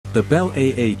The Bell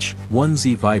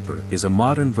AH-1Z Viper is a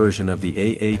modern version of the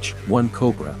AH-1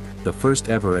 Cobra, the first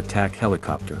ever attack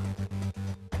helicopter.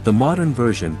 The modern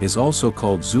version is also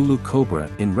called Zulu Cobra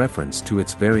in reference to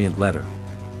its variant letter.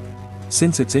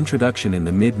 Since its introduction in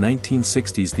the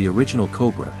mid-1960s, the original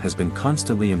Cobra has been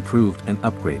constantly improved and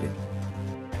upgraded.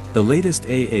 The latest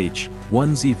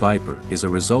AH-1Z Viper is a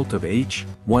result of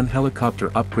H-1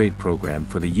 helicopter upgrade program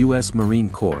for the U.S. Marine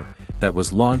Corps that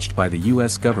was launched by the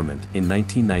U.S. government in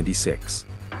 1996.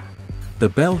 The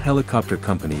Bell Helicopter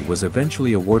Company was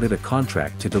eventually awarded a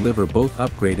contract to deliver both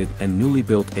upgraded and newly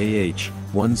built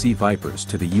AH-1Z Vipers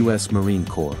to the U.S. Marine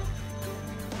Corps.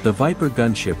 The Viper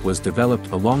gunship was developed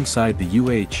alongside the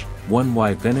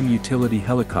UH-1Y Venom utility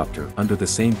helicopter under the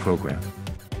same program.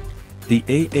 The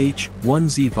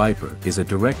AH-1Z Viper is a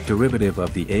direct derivative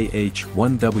of the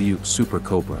AH-1W Super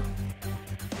Cobra.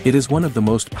 It is one of the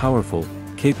most powerful,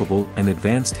 capable and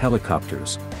advanced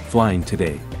helicopters flying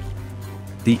today.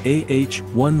 The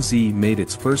AH-1Z made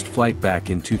its first flight back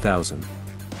in 2000.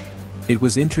 It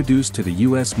was introduced to the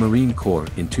U.S. Marine Corps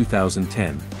in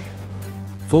 2010.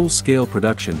 Full-scale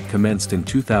production commenced in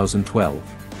 2012.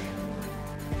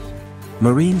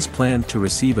 Marines planned to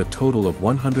receive a total of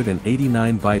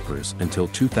 189 Vipers until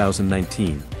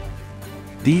 2019.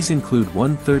 These include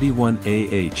 131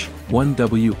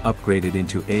 AH-1W upgraded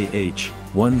into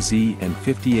AH-1Z and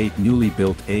 58 newly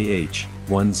built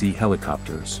AH-1Z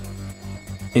helicopters.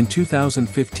 In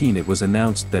 2015 it was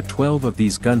announced that 12 of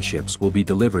these gunships will be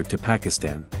delivered to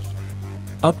Pakistan.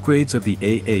 Upgrades of the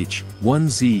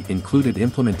AH-1Z included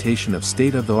implementation of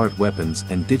state-of-the-art weapons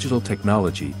and digital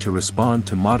technology to respond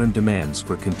to modern demands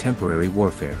for contemporary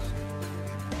warfare.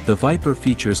 The Viper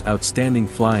features outstanding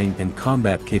flying and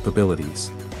combat capabilities.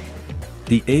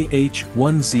 The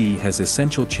AH-1Z has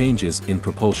essential changes in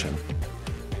propulsion.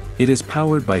 It is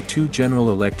powered by two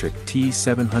General Electric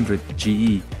T700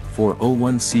 GE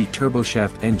 401C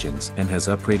turboshaft engines and has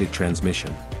upgraded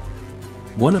transmission.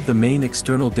 One of the main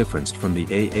external differences from the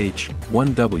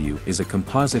AH-1W is a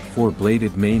composite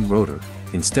 4-bladed main rotor,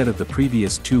 instead of the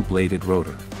previous 2-bladed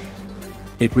rotor.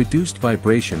 It reduced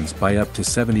vibrations by up to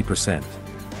 70%.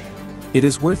 It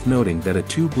is worth noting that a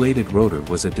 2-bladed rotor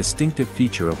was a distinctive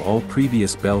feature of all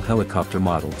previous Bell helicopter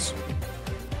models.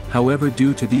 However,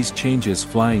 due to these changes,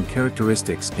 flying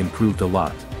characteristics improved a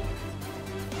lot.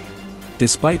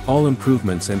 Despite all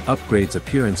improvements and upgrades,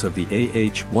 appearance of the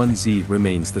AH-1Z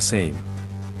remains the same.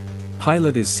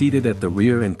 Pilot is seated at the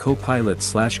rear and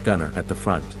co-pilot/gunner at the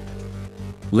front.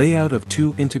 Layout of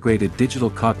two integrated digital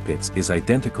cockpits is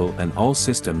identical and all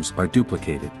systems are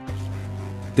duplicated.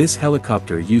 This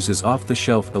helicopter uses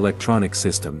off-the-shelf electronic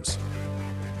systems.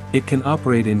 It can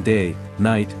operate in day,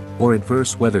 night, or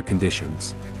adverse weather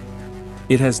conditions.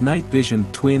 It has night vision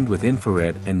twinned with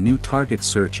infrared and new target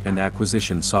search and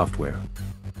acquisition software.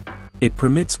 It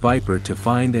permits Viper to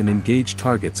find and engage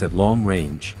targets at long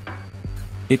range.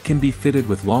 It can be fitted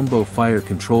with longbow fire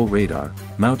control radar,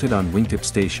 mounted on wingtip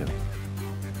station.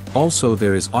 Also,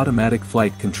 there is automatic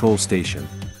flight control station.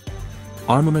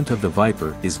 Armament of the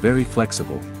Viper is very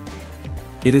flexible.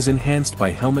 It is enhanced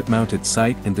by helmet-mounted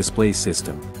sight and display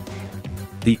system.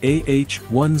 The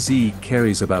AH-1Z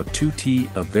carries about 2T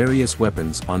of various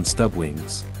weapons on stub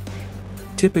wings.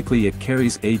 Typically it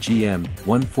carries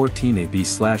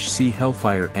AGM-114AB/C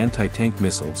Hellfire anti-tank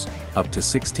missiles, up to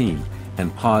 16,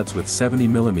 and pods with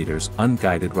 70mm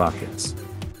unguided rockets.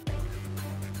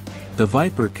 The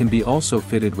Viper can be also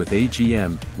fitted with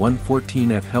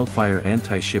AGM-114F Hellfire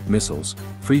anti-ship missiles,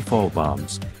 free-fall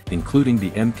bombs, including the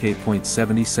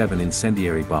Mk.77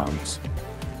 incendiary bombs.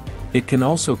 It can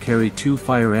also carry two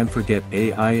Fire and Forget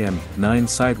AIM-9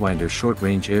 Sidewinder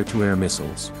short-range air-to-air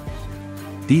missiles.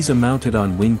 These are mounted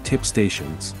on wing tip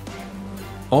stations.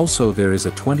 Also, there is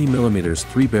a 20mm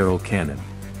 3-barrel cannon.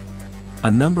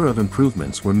 A number of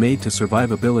improvements were made to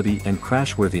survivability and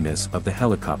crashworthiness of the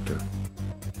helicopter.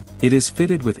 It is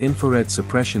fitted with infrared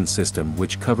suppression system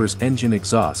which covers engine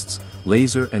exhausts,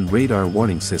 laser and radar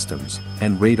warning systems,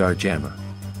 and radar jammer.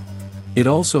 It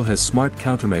also has smart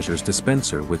countermeasures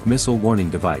dispenser with missile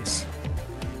warning device.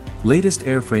 Latest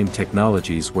airframe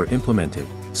technologies were implemented,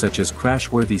 such as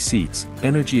crash-worthy seats,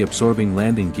 energy-absorbing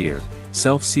landing gear,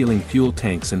 self-sealing fuel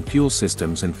tanks and fuel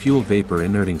systems, and fuel vapor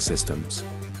inerting systems.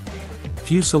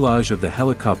 Fuselage of the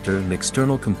helicopter and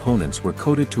external components were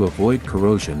coated to avoid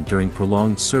corrosion during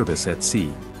prolonged service at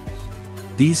sea.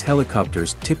 These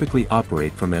helicopters typically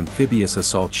operate from amphibious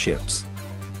assault ships.